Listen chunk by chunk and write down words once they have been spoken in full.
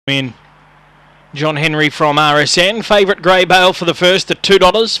In John Henry from RSN. Favourite Grey Bale for the first at $2.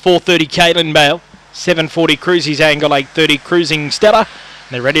 $4.30 Caitlin Bale. $7.40 Cruisy's Angle. $8.30 Cruising Stella.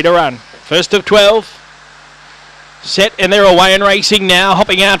 They're ready to run. First of 12. Set and they're away and racing now.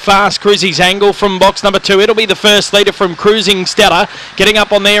 Hopping out fast, Cruisy's Angle from box number 2. It'll be the first leader from Cruising Stella. Getting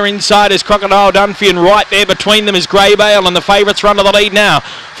up on there inside is Crocodile Dunphy, and right there between them is Grey Bale, and the favourites run to the lead now.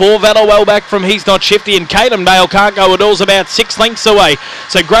 4 Valor well back from He's Not Shifty, and Caitlin Bale can't go at all's about 6 lengths away.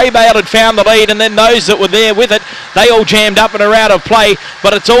 So Grey Bale had found the lead, and then those that were there with it, they all jammed up and are out of play,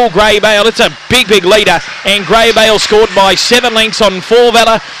 but it's all Grey Bale. It's a big leader, and Grey Bale scored by 7 lengths on 4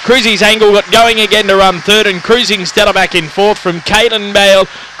 Valor. Cruisy's Angle got going again to run third, and Cruising Stella back in fourth from Caitlin Bale,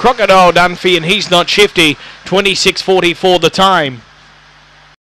 Crocodile Dunphy, and He's Not Shifty. 26.44 the time.